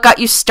got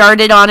you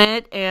started on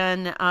it,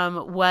 and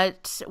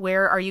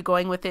where are you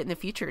going with it in the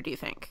future, do you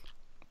think?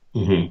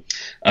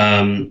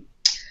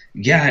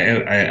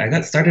 Yeah, I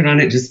got started on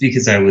it just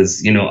because I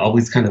was,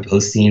 always kind of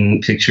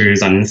posting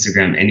pictures on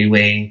Instagram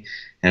anyway.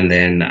 And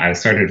then I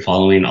started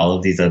following all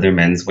of these other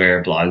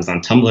menswear blogs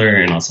on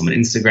Tumblr and also on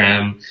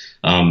Instagram.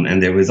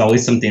 And there was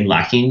always something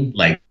lacking.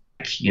 Like,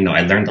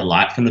 I learned a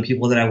lot from the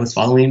people that I was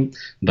following,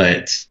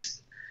 but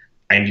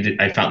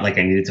I felt like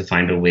I needed to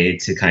find a way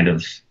to kind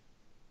of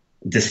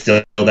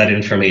distill that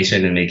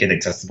information and make it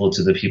accessible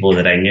to the people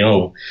that I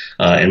know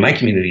in my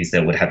communities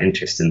that would have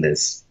interest in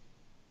this.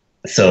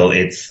 So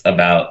it's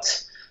about,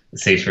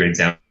 say, for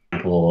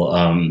example,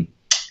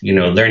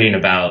 learning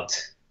about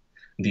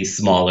these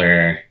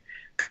smaller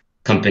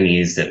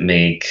companies that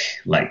make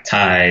like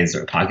ties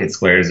or pocket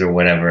squares or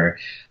whatever,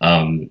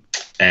 and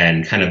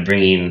kind of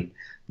bringing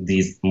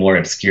these more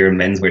obscure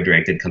menswear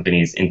directed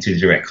companies into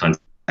direct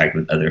contact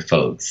with other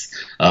folks,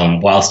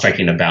 while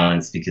striking a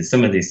balance, because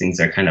some of these things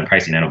are kind of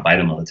pricey and I don't buy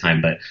them all the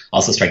time, but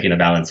also striking a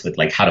balance with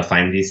like how to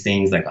find these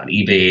things like on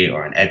eBay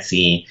or on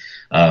Etsy.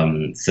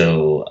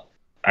 So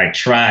I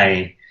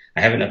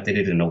haven't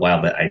updated in a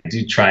while, but I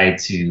do try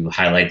to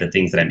highlight the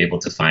things that I'm able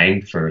to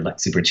find for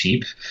like super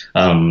cheap,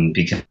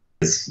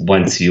 because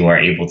once you are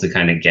able to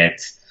kind of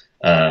get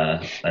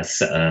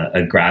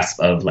a grasp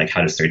of like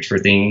how to search for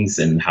things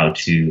and how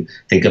to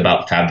think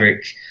about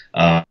fabric,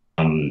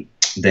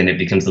 then it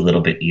becomes a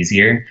little bit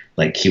easier,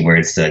 like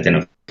keywords to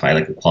identify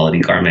like a quality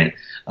garment.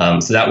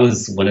 So that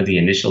was one of the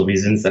initial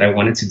reasons that I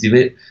wanted to do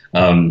it.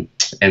 And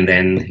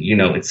then,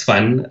 it's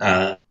fun.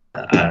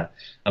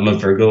 I'm a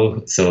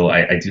Virgo, so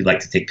I do like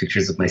to take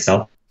pictures of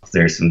myself.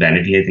 There's some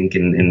vanity, I think,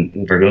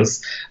 in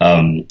Virgos.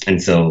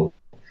 And so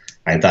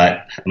I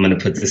thought, I'm going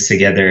to put this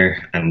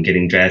together. I'm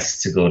getting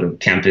dressed to go to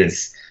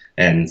campus.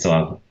 And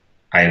so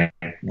I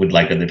would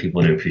like other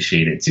people to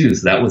appreciate it too.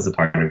 So that was a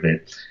part of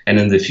it. And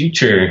in the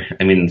future,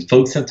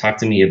 folks have talked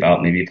to me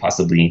about maybe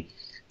possibly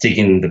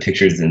taking the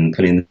pictures and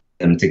putting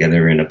them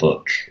together in a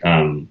book.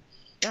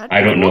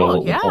 I don't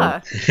know. Yeah.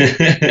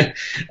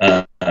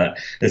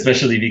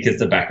 Especially because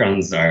the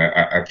backgrounds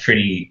are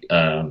pretty,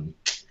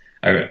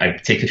 I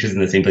take pictures in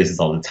the same places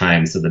all the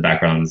time, so the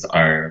backgrounds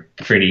are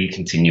pretty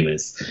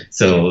continuous.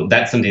 So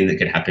that's something that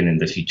could happen in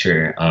the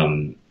future.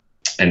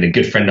 And a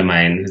good friend of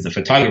mine who's a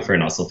photographer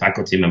and also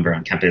faculty member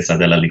on campus,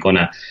 Adela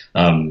Licona,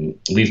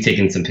 we've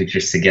taken some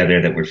pictures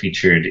together that were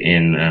featured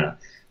in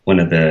one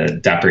of the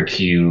Dapper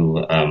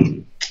Q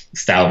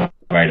style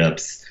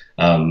write-ups.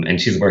 And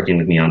she's working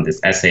with me on this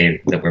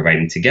essay that we're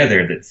writing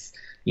together that's,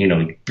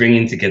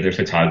 bringing together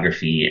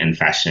photography and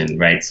fashion,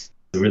 right? So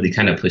really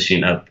kind of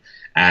pushing up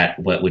at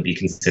what would be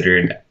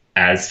considered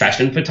as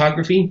fashion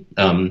photography.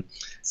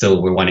 So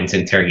we're wanting to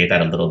interrogate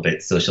that a little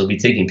bit. So she'll be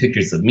taking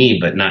pictures of me,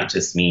 but not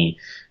just me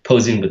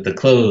posing with the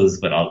clothes,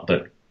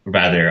 but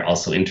rather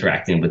also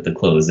interacting with the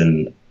clothes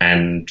and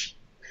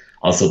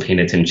also paying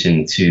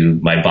attention to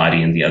my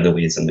body and the other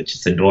ways in which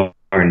it's adorned,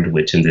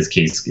 which in this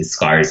case is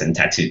scars and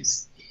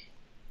tattoos.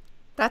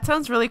 That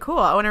sounds really cool.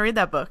 I want to read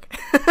that book.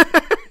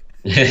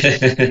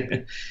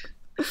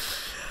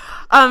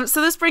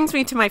 So this brings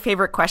me to my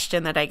favorite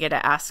question that I get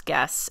to ask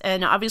guests.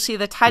 And obviously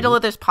the title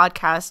of this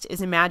podcast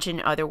is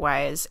Imagine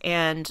Otherwise.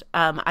 And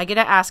I get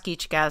to ask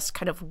each guest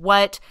kind of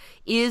what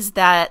is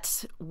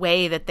that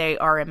way that they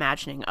are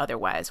imagining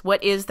otherwise?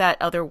 What is that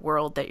other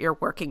world that you're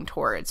working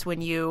towards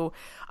when you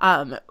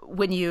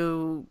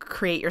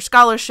create your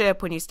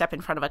scholarship, when you step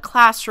in front of a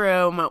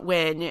classroom,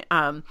 when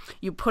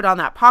you put on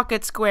that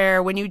pocket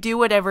square, when you do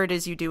whatever it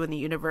is you do in the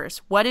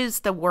universe? What is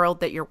the world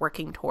that you're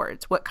working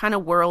towards? What kind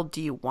of world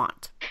do you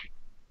want?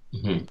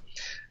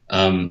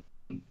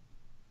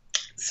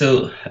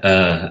 So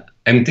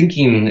I'm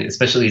thinking,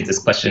 especially this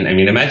question,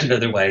 Imagine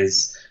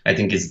Otherwise, I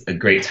think is a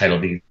great title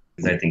because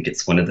I think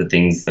it's one of the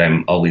things that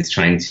I'm always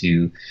trying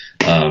to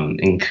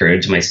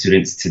encourage my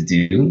students to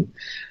do.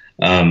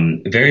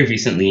 Very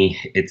recently,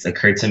 it's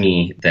occurred to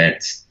me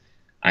that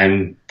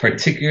I'm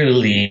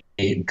particularly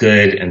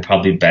good and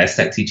probably best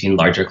at teaching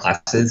larger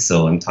classes.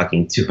 So I'm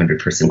talking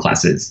 200-person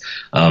classes.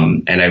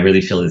 And I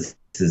really feel this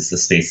is the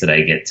space that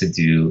I get to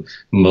do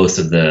most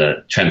of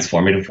the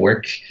transformative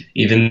work,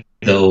 even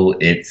though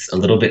it's a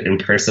little bit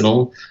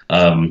impersonal.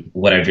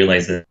 What I've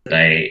realized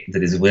that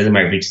is within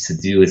my reach to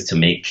do is to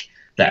make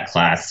that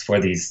class for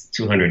these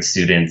 200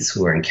 students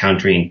who are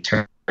encountering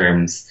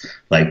terms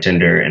like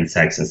gender and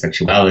sex and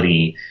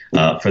sexuality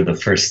for the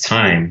first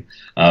time,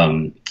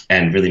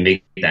 and really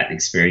make that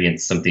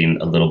experience something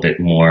a little bit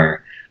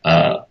more,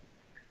 I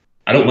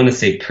don't want to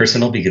say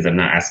personal, because I'm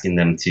not asking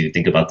them to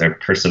think about their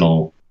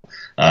personal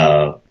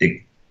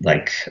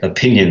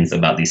opinions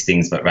about these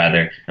things, but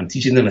rather I'm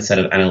teaching them a set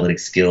of analytic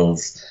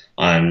skills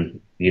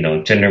on,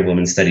 gender,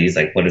 women studies,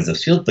 like what does the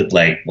field look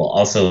like, while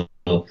also,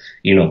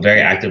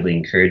 very actively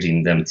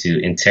encouraging them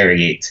to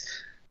interrogate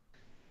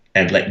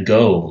and let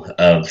go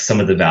of some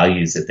of the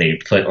values that they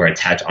put or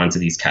attach onto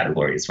these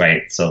categories,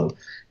 right? So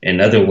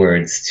in other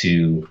words,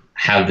 to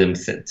have them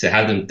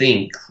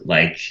think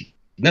like,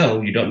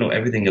 no, you don't know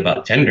everything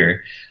about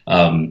gender.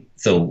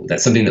 So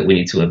that's something that we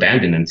need to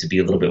abandon, and to be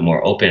a little bit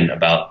more open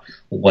about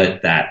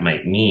what that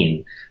might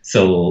mean.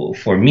 So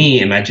for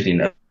me,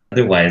 imagining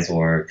otherwise,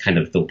 or kind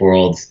of the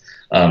world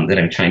that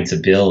I'm trying to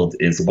build,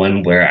 is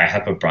one where I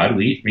have a broad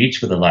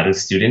reach with a lot of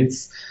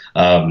students.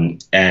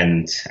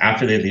 And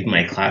after they leave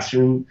my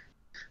classroom,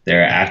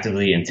 they're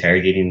actively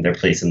interrogating their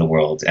place in the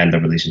world and the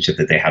relationship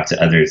that they have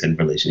to others in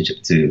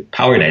relationship to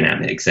power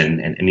dynamics and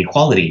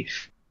inequality.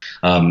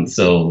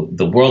 So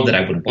the world that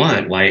I would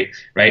want, right,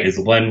 is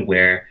one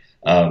where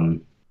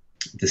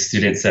the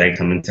students that I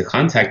come into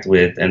contact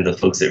with and the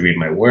folks that read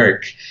my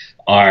work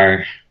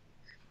are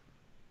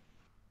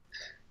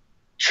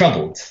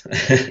troubled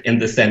in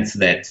the sense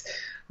that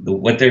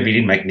what they're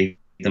reading might make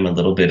them a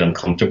little bit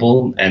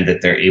uncomfortable, and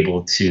that they're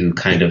able to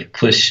kind of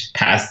push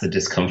past the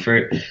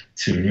discomfort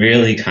to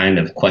really kind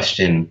of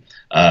question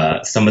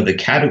some of the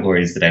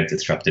categories that I've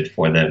disrupted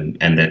for them,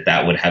 and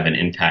that would have an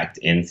impact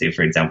in, say,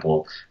 for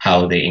example,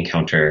 how they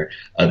encounter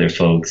other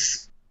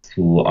folks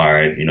who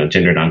are,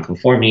 gender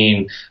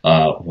nonconforming,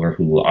 or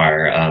who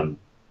are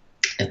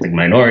ethnic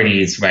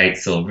minorities, right?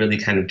 So really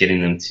kind of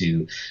getting them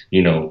to,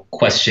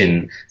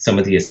 question some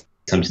of the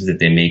assumptions that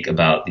they make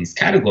about these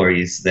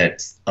categories,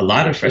 that a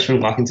lot of freshmen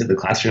walk into the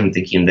classroom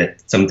thinking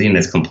that something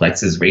as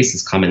complex as race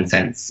is common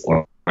sense,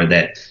 or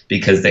that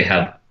because they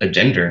have a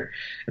gender,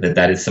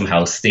 that is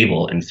somehow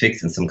stable and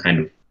fixed in some kind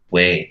of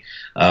way.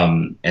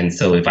 And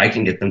so if I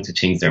can get them to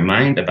change their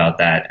mind about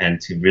that, and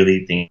to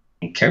really think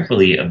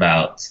carefully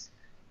about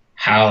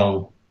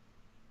how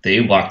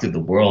they walk through the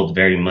world,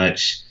 very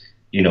much,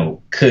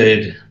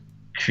 could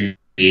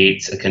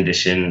create a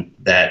condition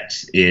that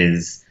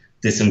is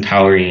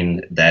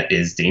disempowering, that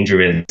is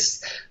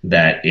dangerous,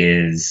 that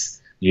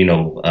is,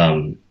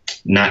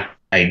 not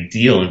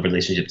ideal in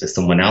relationship to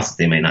someone else that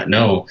they might not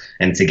know,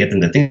 and to get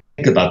them to think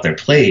about their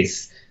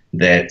place,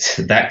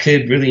 that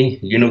could really,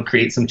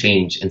 create some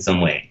change in some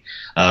way.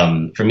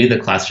 For me, the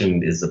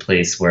classroom is the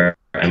place where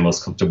I'm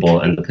most comfortable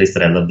and the place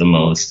that I love the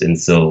most. And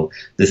so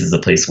this is a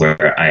place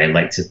where I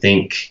like to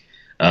think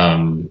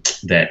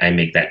that I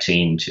make that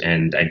change,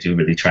 and I do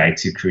really try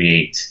to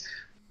create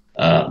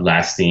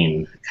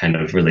lasting kind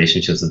of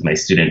relationships with my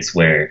students,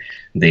 where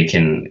they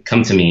can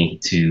come to me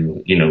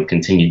to,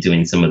 continue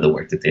doing some of the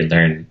work that they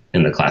learn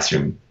in the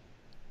classroom.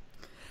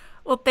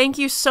 Well, thank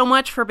you so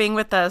much for being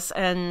with us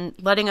and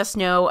letting us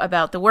know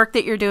about the work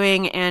that you're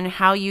doing and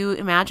how you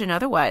imagine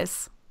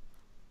otherwise.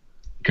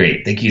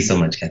 Great. Thank you so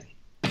much, Cathy.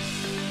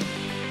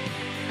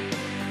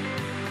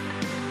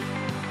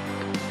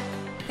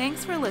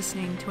 Thanks for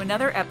listening to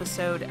another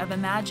episode of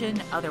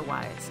Imagine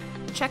Otherwise.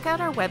 Check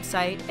out our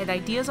website at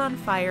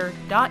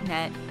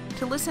ideasonfire.net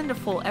to listen to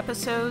full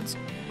episodes,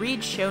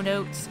 read show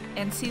notes,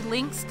 and see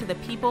links to the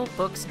people,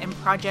 books, and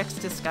projects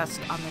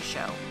discussed on the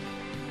show.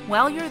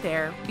 While you're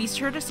there, be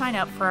sure to sign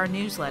up for our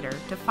newsletter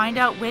to find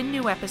out when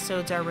new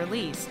episodes are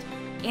released,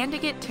 and to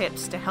get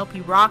tips to help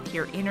you rock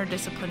your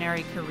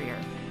interdisciplinary career.